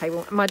jogging the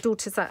table. My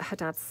daughter's at her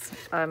dad's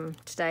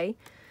today.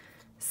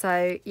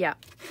 So yeah,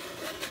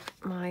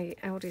 my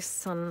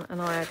eldest son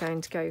and I are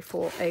going to go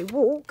for a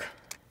walk.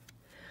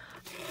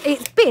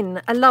 It's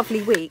been a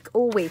lovely week,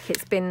 all week.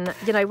 It's been,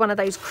 you know, one of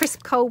those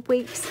crisp, cold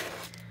weeks.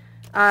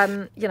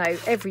 You know,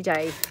 every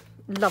day,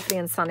 lovely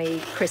and sunny,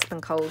 crisp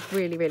and cold,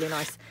 really, really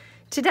nice.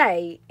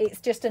 Today, it's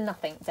just a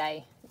nothing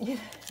day.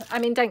 I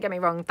mean, don't get me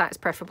wrong, that's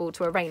preferable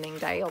to a raining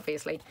day,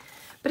 obviously.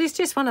 But it's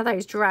just one of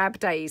those drab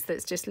days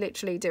that's just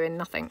literally doing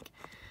nothing.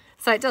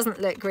 So it doesn't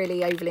look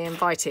really overly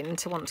inviting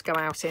to want to go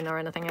out in or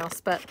anything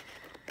else. But,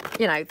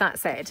 you know, that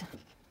said,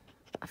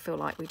 I feel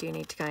like we do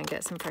need to go and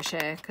get some fresh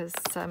air because,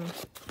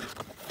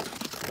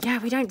 yeah,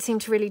 we don't seem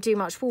to really do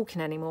much walking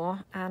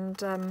anymore.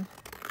 And,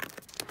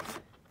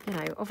 you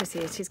know,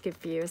 obviously it is good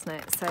for you, isn't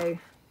it? So,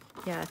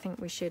 yeah, I think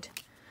we should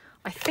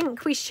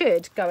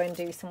go and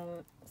do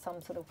some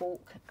sort of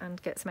walk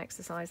and get some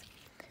exercise.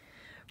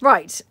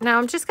 Right, now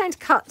I'm just going to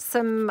cut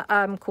some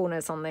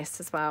corners on this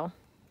as well.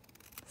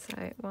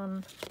 So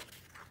 1,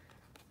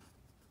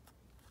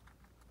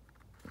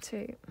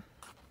 2.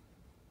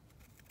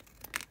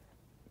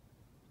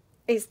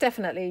 It's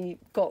definitely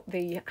got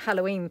the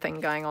Halloween thing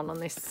going on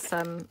this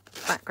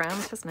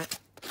background, hasn't it?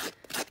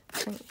 I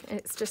think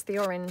it's just the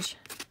orange.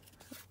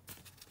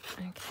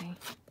 Okay.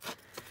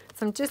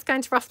 So I'm just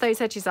going to rough those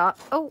edges up.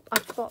 Oh,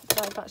 I've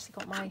actually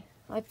got my...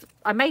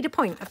 I made a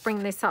point of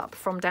bringing this up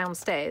from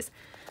downstairs.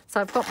 So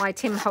I've got my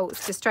Tim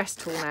Holtz distress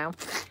tool now.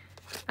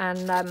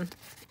 And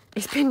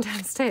it's been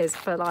downstairs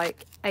for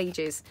like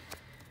ages.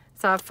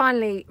 So I've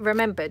finally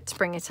remembered to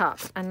bring it up.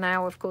 And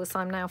now, of course,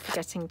 I'm now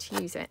forgetting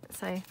to use it.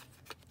 So...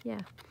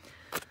 yeah.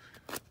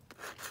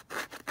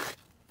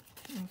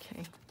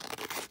 Okay.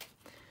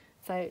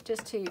 So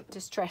just to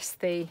distress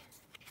the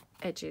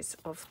edges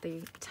of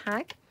the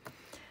tag.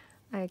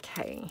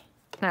 Okay.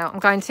 Now I'm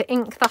going to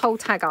ink the whole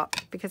tag up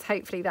because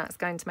hopefully that's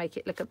going to make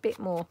it look a bit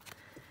more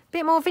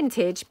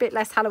vintage, a bit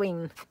less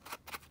Halloween.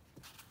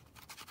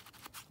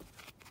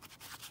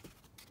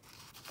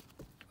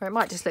 Or it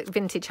might just look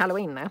vintage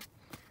Halloween now.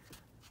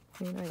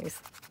 Who knows?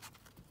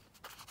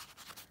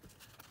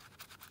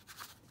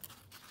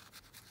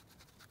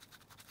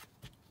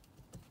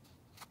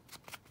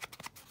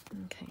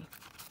 Okay.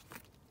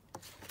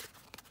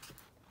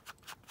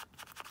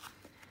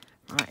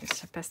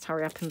 Right, best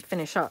hurry up and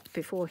finish up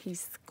before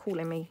he's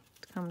calling me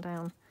to come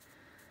down.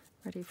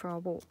 Ready for our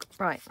walk.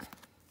 Right.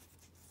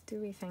 Do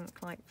we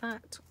think like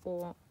that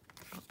or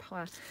up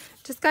higher?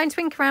 Just going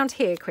to ink around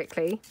here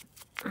quickly.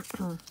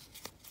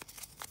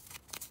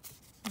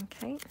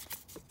 Okay.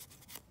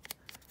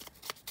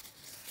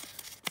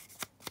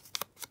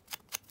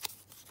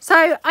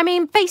 So, I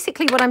mean,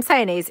 basically what I'm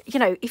saying is, you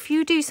know, if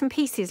you do some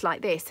pieces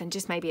like this and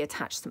just maybe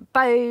attach some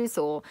bows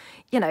or,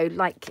 you know,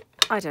 like,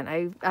 I don't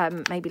know,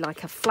 maybe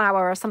like a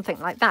flower or something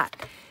like that.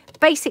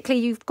 Basically,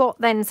 you've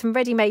got then some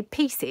ready-made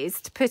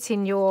pieces to put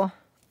in your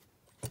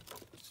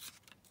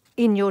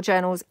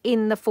journals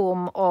in the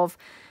form of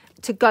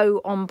to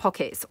go on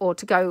pockets or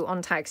to go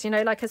on tags, you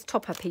know, like as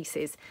topper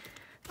pieces.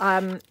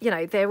 You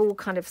know, they're all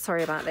kind of,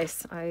 sorry about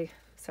this.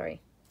 Sorry,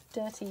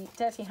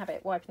 dirty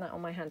habit, wiping that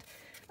on my hand.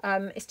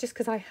 It's just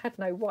because I had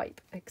no wipe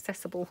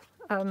accessible.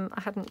 I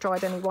hadn't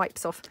dried any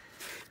wipes off.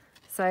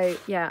 So,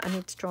 yeah, I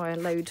need to dry a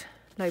load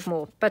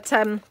more. But,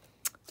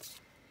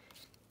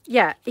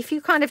 yeah, if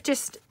you kind of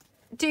just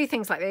do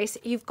things like this,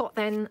 you've got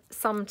then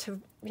some to,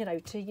 you know,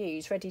 to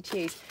use, ready to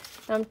use.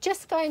 Now I'm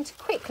just going to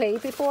quickly,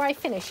 before I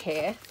finish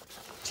here,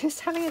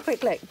 just having a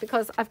quick look,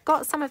 because I've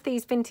got some of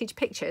these vintage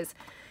pictures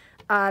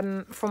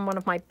from one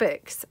of my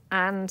books,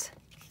 and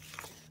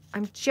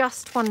I'm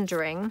just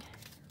wondering,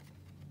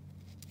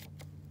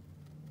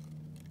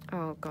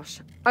 oh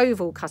gosh,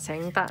 oval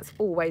cutting, that's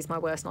always my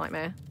worst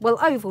nightmare. Well,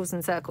 ovals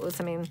and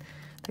circles, I mean,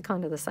 they're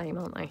kind of the same,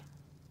 aren't they?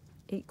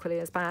 Equally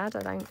as bad.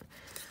 I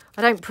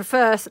don't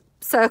prefer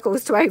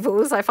circles to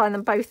ovals. I find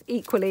them both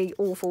equally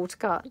awful to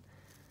cut.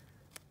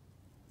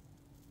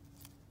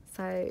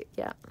 So,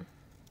 yeah.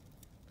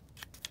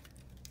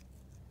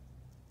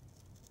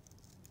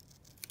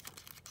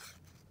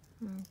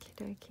 Okie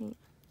dokie.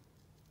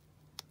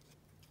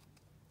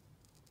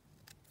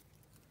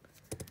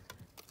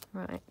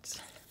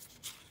 Right.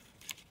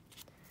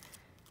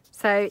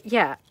 So,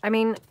 yeah, I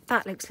mean,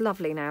 that looks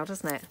lovely now,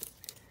 doesn't it?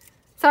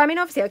 So, I mean,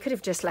 obviously I could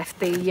have just left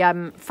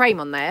the frame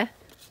on there,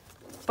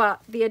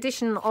 but the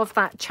addition of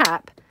that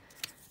chap,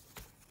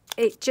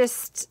 it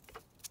just,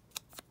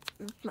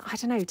 I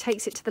don't know,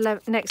 takes it to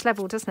the next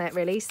level, doesn't it,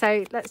 really?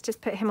 So let's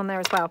just put him on there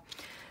as well.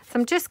 So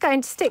I'm just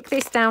going to stick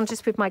this down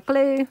just with my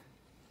glue.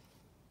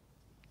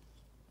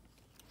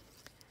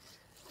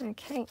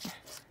 Okay.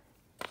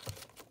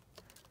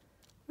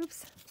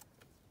 Oops.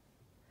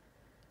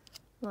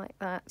 Like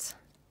that.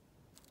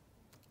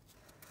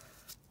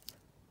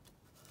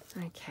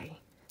 Okay.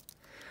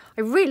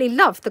 I really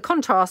love the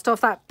contrast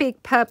of that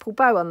big purple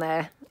bow on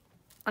there.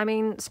 I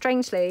mean,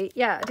 strangely,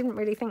 yeah, I didn't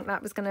really think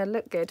that was going to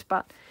look good,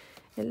 but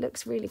it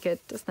looks really good,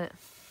 doesn't it?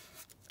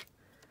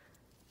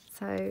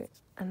 So,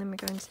 and then we're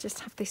going to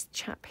just have this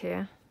chap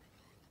here.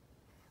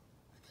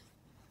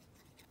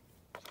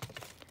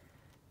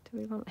 Do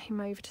we want him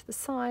over to the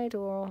side,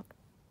 or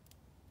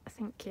I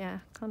think, yeah,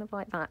 kind of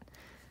like that.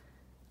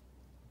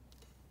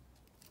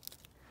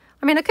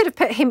 I mean, I could have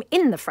put him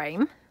in the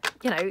frame,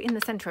 you know, in the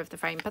centre of the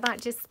frame, but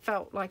that just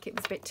felt like it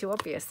was a bit too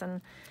obvious,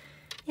 and,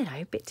 you know,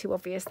 a bit too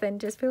obvious then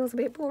just feels a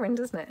bit boring,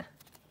 doesn't it?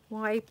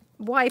 Why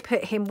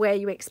put him where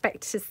you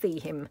expect to see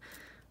him?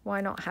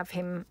 Why not have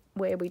him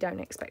where we don't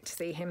expect to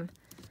see him?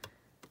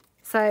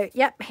 So,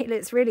 yep, he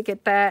looks really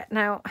good there.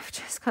 Now, I've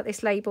just got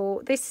this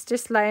label. This is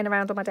just laying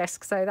around on my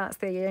desk, so that's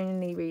the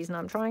only reason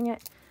I'm trying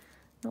it.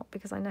 Not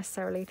because I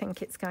necessarily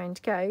think it's going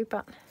to go,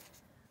 but I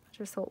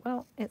just thought,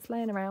 well, it's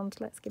laying around.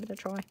 Let's give it a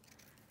try.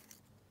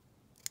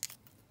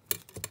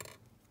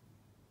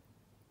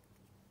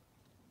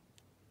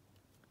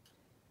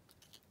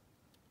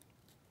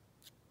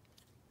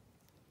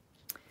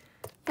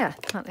 Yeah,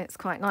 that looks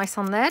quite nice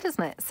on there,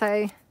 doesn't it?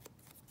 So,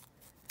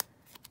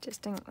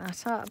 just ink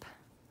that up.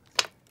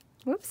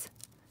 Whoops.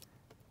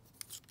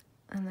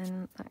 And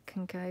then that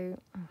can go,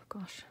 oh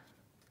gosh.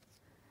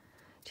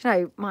 Do you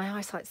know, my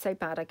eyesight's so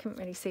bad, I couldn't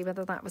really see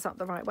whether that was up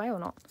the right way or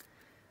not.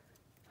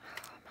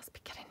 Oh, I must be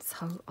getting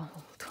so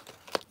old.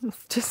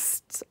 It's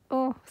just,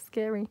 oh,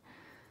 scary.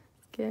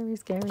 Scary,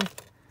 scary.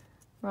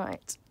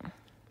 Right.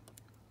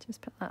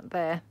 Just put that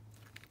there.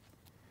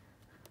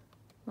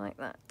 Like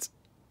that.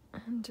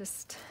 And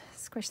just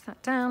squish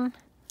that down.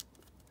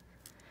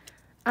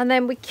 And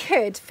then we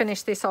could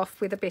finish this off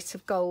with a bit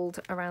of gold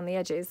around the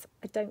edges.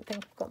 I don't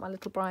think I've got my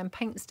little Brian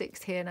paint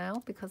sticks here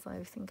now, because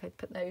I think I'd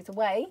put those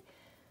away.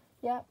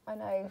 Yeah, I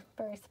know,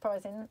 very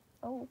surprising.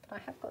 Oh, but I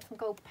have got some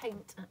gold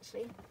paint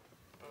actually.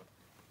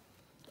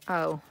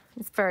 Oh,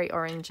 it's very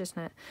orange,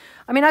 isn't it?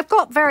 I mean, I've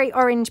got very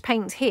orange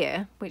paint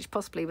here, which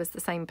possibly was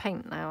the same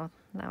paint now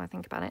I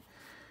think about it.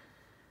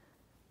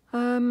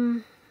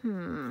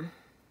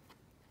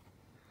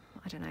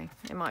 I don't know,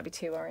 it might be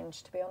too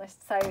orange to be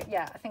honest. So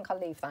yeah, I think I'll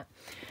leave that.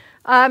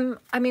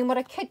 I mean, what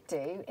I could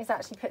do is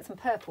actually put some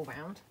purple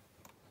round,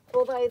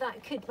 although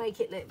that could make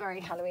it look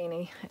very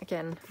Halloween-y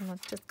again. And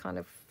I've just kind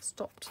of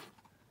stopped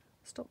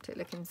it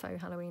looking so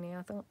Halloween-y,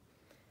 I thought.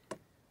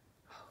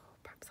 Oh,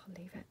 perhaps I'll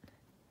leave it.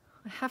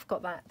 I have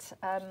got that.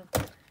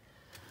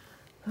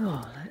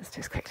 Oh, let's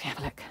just quickly have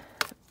a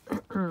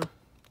look.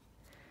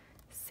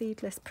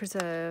 Seedless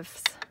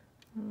preserves.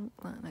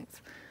 That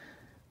looks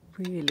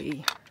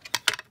really...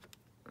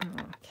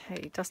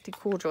 Okay, dusty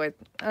corduroy.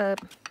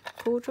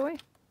 Corduroy?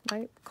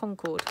 No,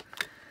 Concord.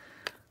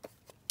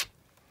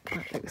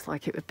 That looks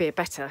like it would be a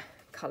better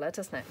colour,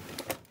 doesn't it?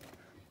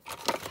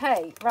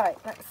 Okay, right,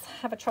 let's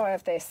have a try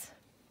of this.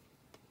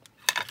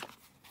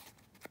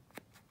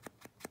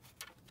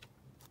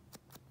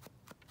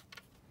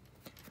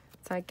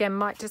 So again,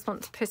 might just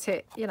want to put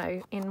it, you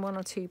know, in one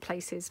or two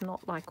places,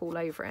 not like all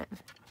over it.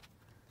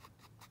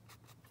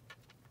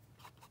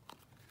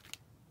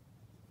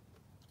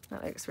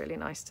 That looks really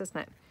nice, doesn't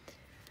it?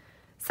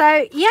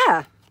 So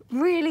yeah,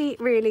 really,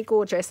 really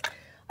gorgeous.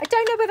 I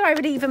don't know whether I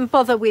would even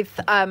bother with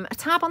a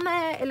tab on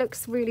there. It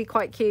looks really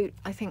quite cute,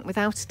 I think,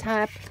 without a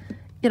tab.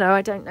 You know,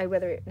 I don't know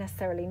whether it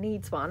necessarily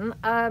needs one.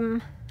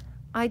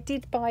 I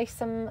did buy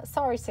some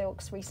sari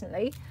silks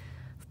recently.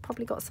 I've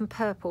probably got some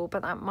purple,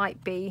 but that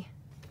might be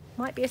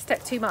a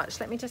step too much.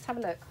 Let me just have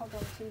a look. Hold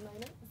on 2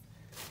 moments.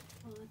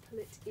 I'll pull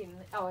it in.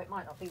 Oh, it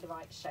might not be the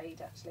right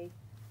shade, actually.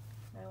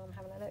 Now I'm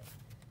having a look.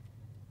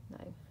 No,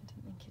 I don't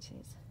I think it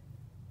is.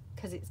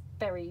 Because it's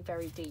very,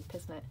 very deep,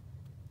 isn't it?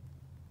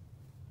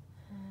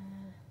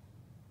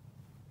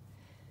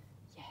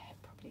 Yeah,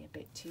 probably a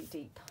bit too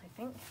deep, I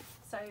think.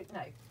 So,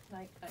 no.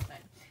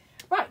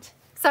 Right,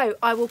 so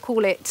I will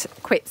call it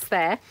quits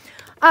there.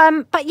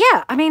 But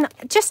yeah, I mean,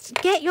 just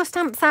get your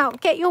stamps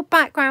out, get your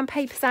background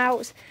papers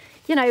out,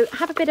 you know,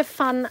 have a bit of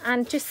fun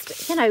and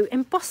just, you know,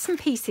 emboss some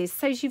pieces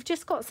so you've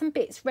just got some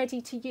bits ready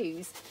to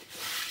use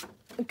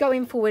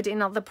going forward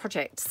in other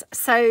projects.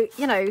 So,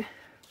 you know,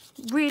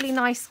 really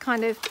nice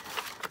kind of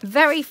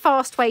very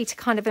fast way to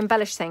kind of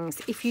embellish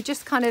things. If you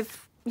just kind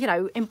of, you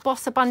know,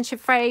 emboss a bunch of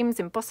frames,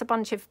 emboss a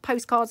bunch of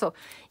postcards or,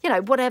 you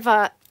know,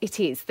 whatever it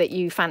is that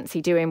you fancy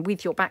doing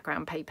with your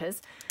background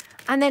papers.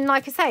 And then,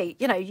 like I say,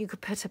 you know, you could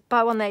put a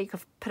bow on there, you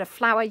could put a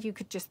flower, you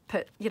could just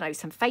put, you know,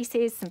 some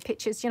faces, some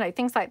pictures, you know,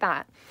 things like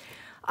that.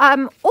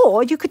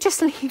 Or you could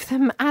just leave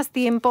them as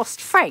the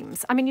embossed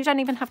frames. I mean, you don't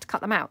even have to cut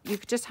them out. You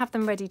could just have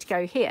them ready to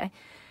go here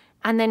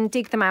and then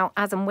dig them out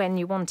as and when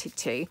you wanted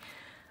to.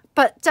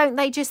 But don't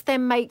they just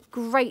then make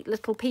great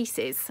little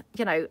pieces,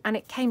 you know, and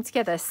it came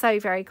together so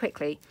very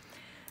quickly.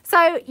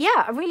 So,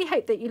 yeah, I really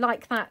hope that you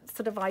like that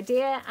sort of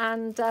idea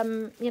and,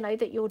 you know,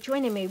 that you're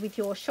joining me with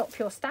your Shop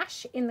Your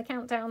Stash in the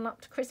countdown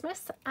up to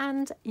Christmas.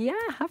 And, yeah,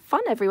 have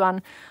fun,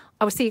 everyone.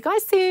 I will see you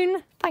guys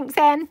soon. Thanks,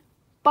 Anne.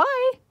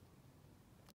 Bye.